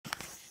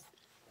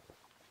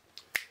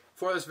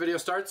before this video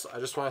starts, I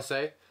just want to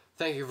say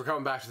thank you for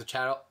coming back to the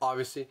channel.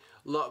 Obviously,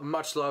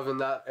 much love in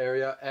that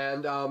area,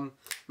 and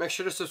make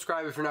sure to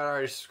subscribe if you're not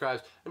already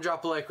subscribed, and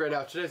drop a like right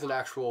now. Today's an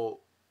actual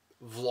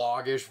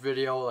vlog-ish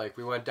video. Like,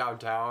 we went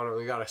downtown and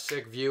we got a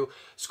sick view.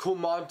 It's cool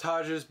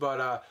montages,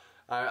 but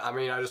I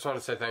mean, I just want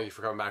to say thank you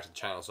for coming back to the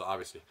channel. So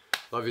obviously,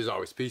 love you as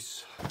always.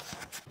 Peace.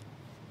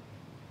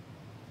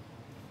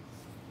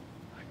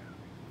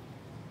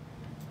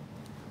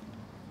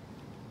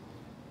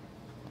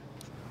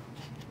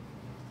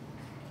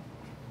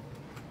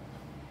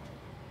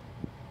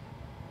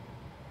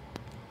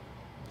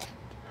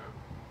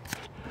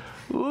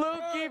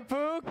 Looky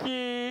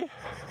Pookie!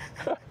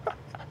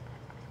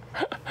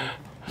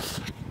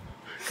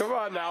 Come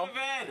on now.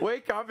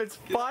 Wake up, it's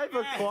 5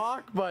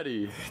 o'clock,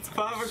 buddy. It's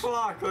 5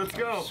 o'clock, let's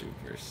go.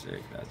 Super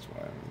sick, that's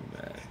why I'm in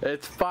bed.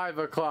 It's 5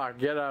 o'clock,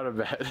 get out of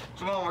bed.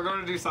 Come on, we're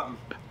going to do something.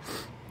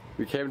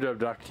 We came to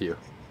abduct you.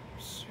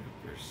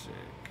 Super sick.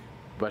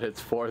 But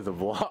it's for the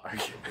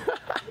vlog.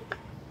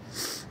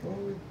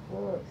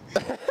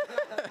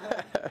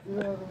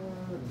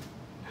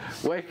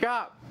 Wake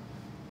up!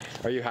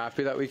 Are you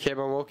happy that we came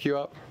and woke you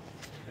up?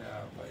 Yeah,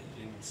 but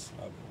you didn't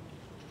snuggle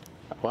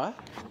me. What?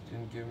 You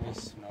didn't give me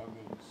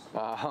snuggles.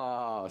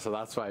 Oh, so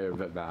that's why you're a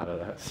bit mad at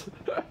us.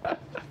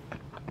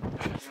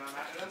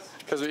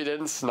 Because we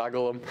didn't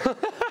snuggle him.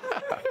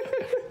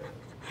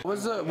 What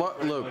was the,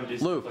 what, Luke,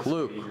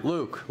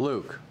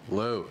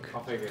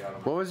 I'll figure it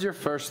out. what was your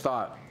first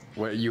thought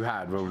what you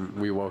had when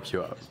we woke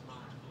you up?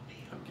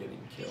 I'm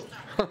getting killed.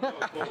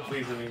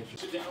 Please,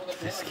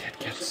 This kid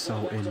gets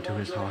so into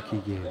his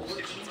hockey games.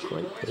 It's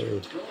quite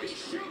good.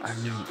 I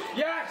mean...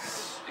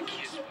 Yes!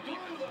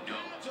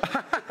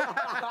 Perfect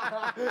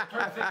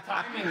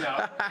timing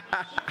though.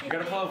 You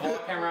gotta pull the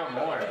vlog camera out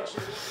more.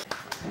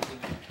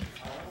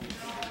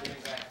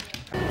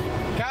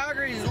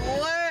 Calgary's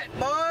lit,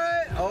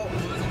 boy! Oh.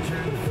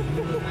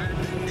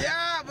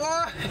 Yeah,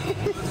 boy!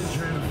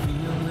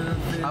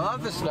 I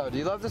love the snow. Do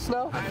you love the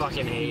snow? I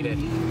fucking hate it.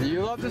 Do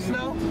you love the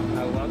snow?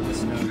 I love the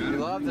snow. You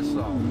love the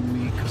snow.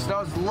 The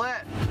snow's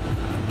lit.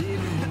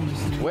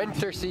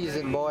 Winter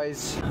season,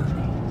 boys.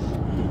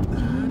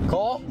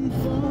 Cole?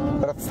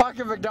 Go to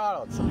fucking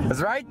McDonald's.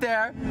 It's right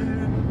there.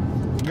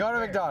 Go to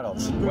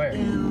McDonald's. Where?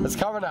 It's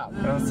coming up.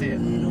 I don't see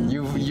it.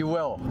 You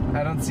will.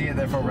 I don't see it,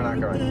 therefore we're not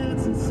going.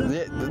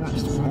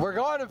 We're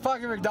going to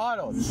fucking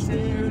McDonald's.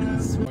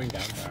 Going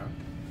downtown.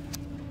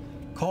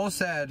 Cole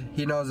said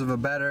he knows of a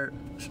better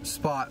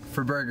spot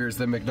for burgers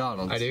than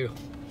McDonald's. I do.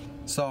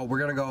 So we're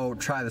gonna go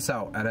try this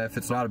out, and if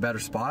it's not a better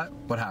spot,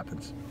 what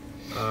happens?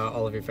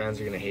 All of your fans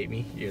are gonna hate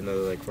me, even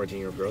though they're like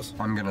 14-year-old girls.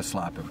 I'm gonna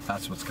slap him.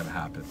 That's what's gonna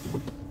happen.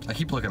 I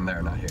keep looking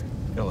there, not here.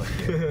 Don't look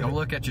here. Don't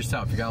look at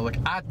yourself. You gotta look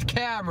at the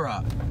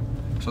camera.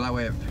 So that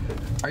way,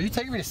 are you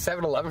taking me to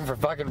 7-Eleven for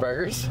fucking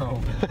burgers?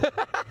 No.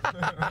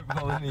 I'm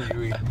pulling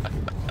you.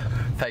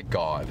 Thank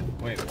God.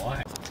 Wait,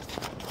 why?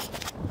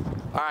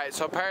 All right,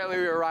 so apparently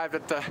we arrived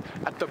at the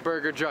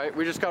burger joint.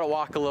 We just gotta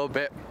walk a little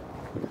bit.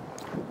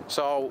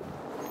 So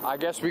I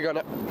guess we're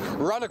gonna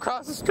run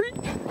across the street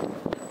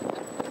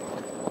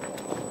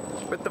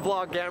With the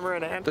vlog camera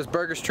in hand. This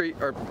Burger Street,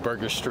 or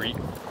Burger Street.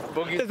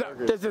 Boogie's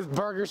Burgers. This is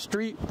Burger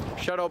Street.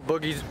 Shout out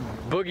Boogie's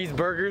Burgers.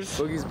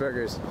 Boogie's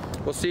Burgers.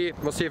 We'll see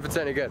if it's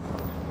any good.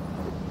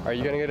 Are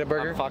you gonna get a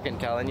burger? I'm fucking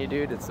telling you,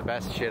 dude, it's the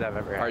best shit I've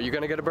ever had. Are you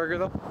gonna get a burger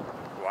though?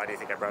 Why do you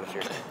think I brought it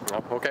here?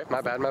 Oh, okay, my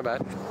bad.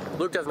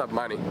 Luke doesn't have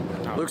money.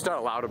 No. Luke's not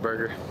allowed a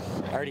burger.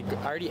 I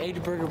already ate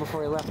a burger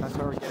before I left. That's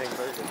why we're getting a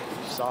burger.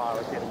 You saw I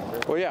was getting a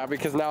burger. Well, yeah,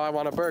 because now I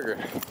want a burger.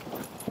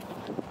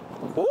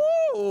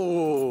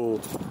 Ooh!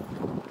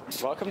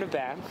 Welcome to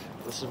Banff.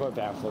 This is what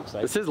Banff looks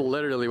like. This is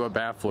literally what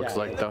Banff looks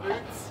like, though.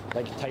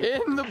 Like tight,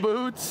 In the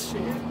boots.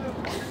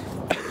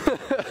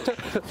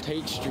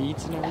 tight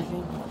streets and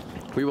everything.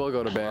 We will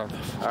go to Banff.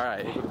 All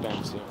right. We'll go to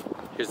Banff soon.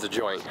 Here's the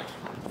joint.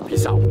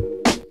 Peace out.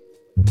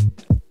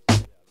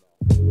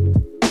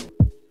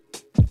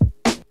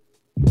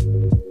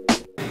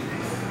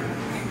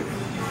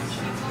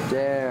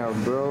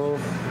 Damn, bro.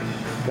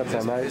 Got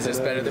some nice. Is this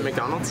better than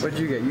McDonald's? What'd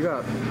you get? You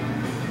got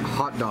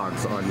hot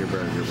dogs on your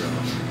burger, bro.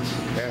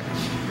 Yeah.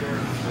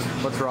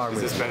 What's wrong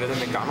Is with this it? better than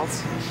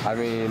McDonald's? I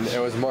mean,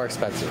 it was more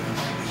expensive.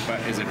 But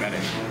is it better?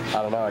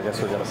 I don't know. I guess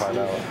we're gonna find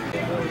out.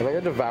 I think I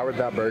devoured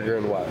that burger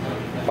in what?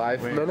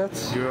 5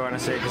 minutes? Do you want to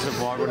say this is a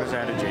vlog when it's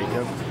at a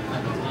Jacob?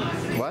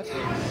 What?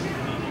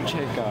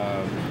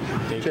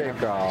 Jacob.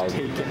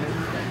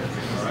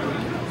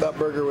 That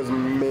burger was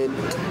mint.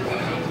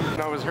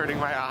 That was hurting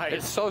my eyes.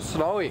 It's so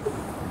snowy.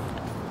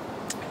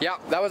 Yeah,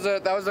 that was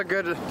a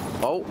good.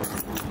 Oh.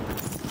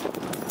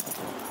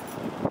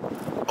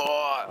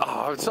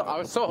 I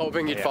was so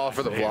hoping you'd fall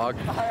for the vlog.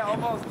 I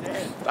almost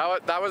did.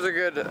 That was a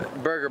good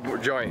burger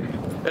joint.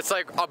 It's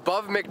like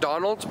above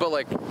McDonald's, but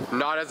like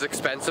not as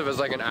expensive as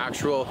like an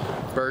actual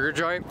burger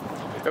joint.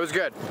 It was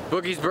good.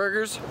 Boogie's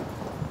Burgers.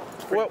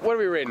 What are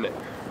we rating it?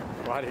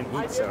 Well, I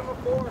didn't eat so.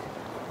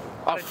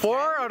 A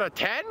 4 out of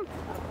 10?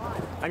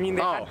 I mean,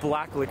 they had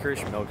black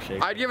licorice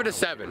milkshake. I'd give it a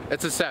 7.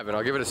 It's a 7.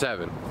 I'll give it a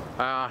 7.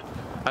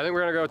 I think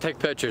we're gonna go take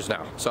pictures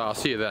now, so I'll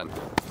see you then.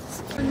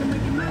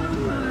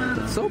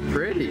 It's so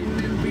pretty.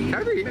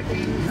 Calgary.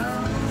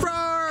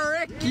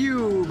 Frick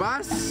you,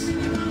 boss.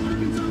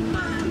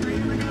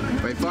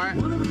 Wait for it.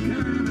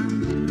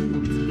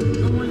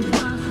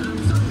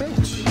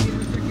 Bitch.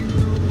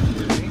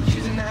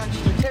 She's in the house.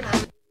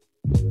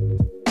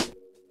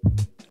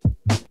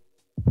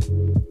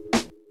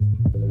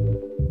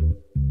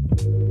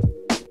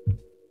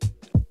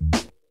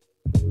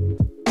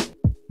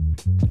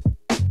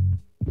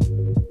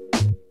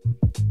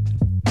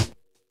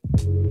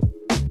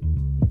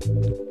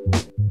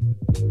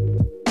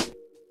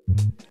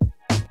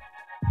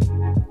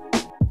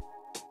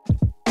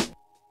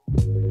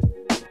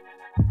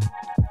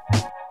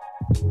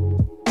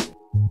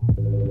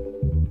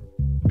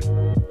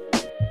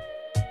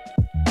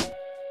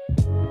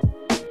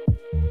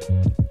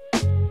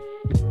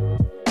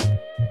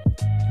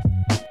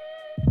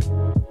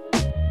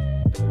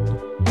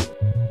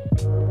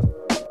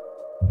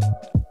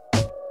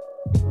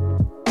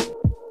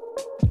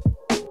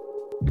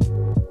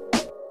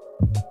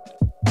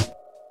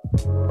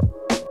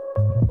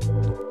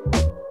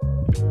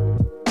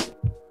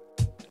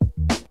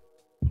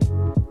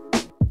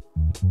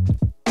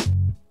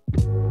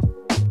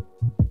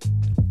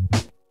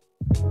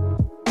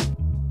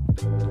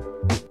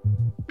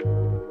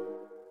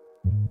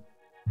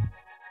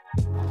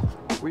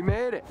 We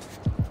made it.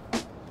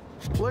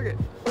 Look at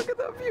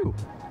that view.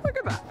 Look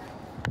at that.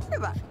 Look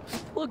at that.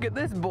 Look at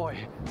this boy.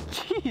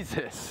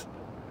 Jesus.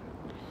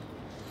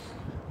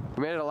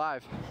 We made it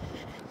alive.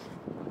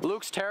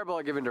 Luke's terrible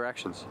at giving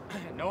directions.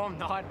 No, I'm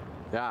not.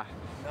 Yeah.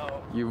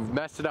 No. You've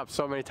messed it up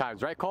so many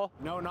times, right, Cole?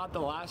 No, not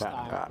the last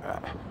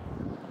time.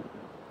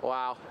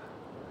 Wow.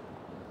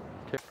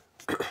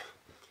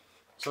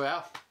 So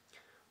yeah,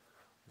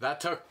 that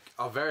took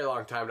a very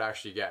long time to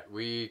actually get.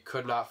 We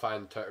could not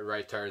find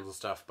right turns and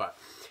stuff, but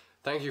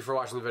thank you for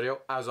watching the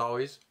video. As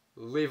always,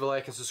 leave a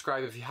like and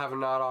subscribe if you haven't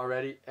not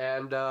already,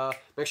 and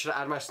make sure to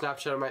add my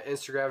Snapchat and my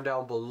Instagram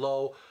down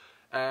below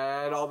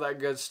and all that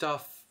good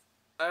stuff.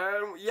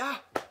 And yeah,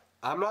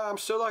 I'm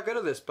still not good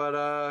at this,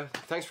 but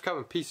thanks for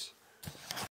coming. Peace.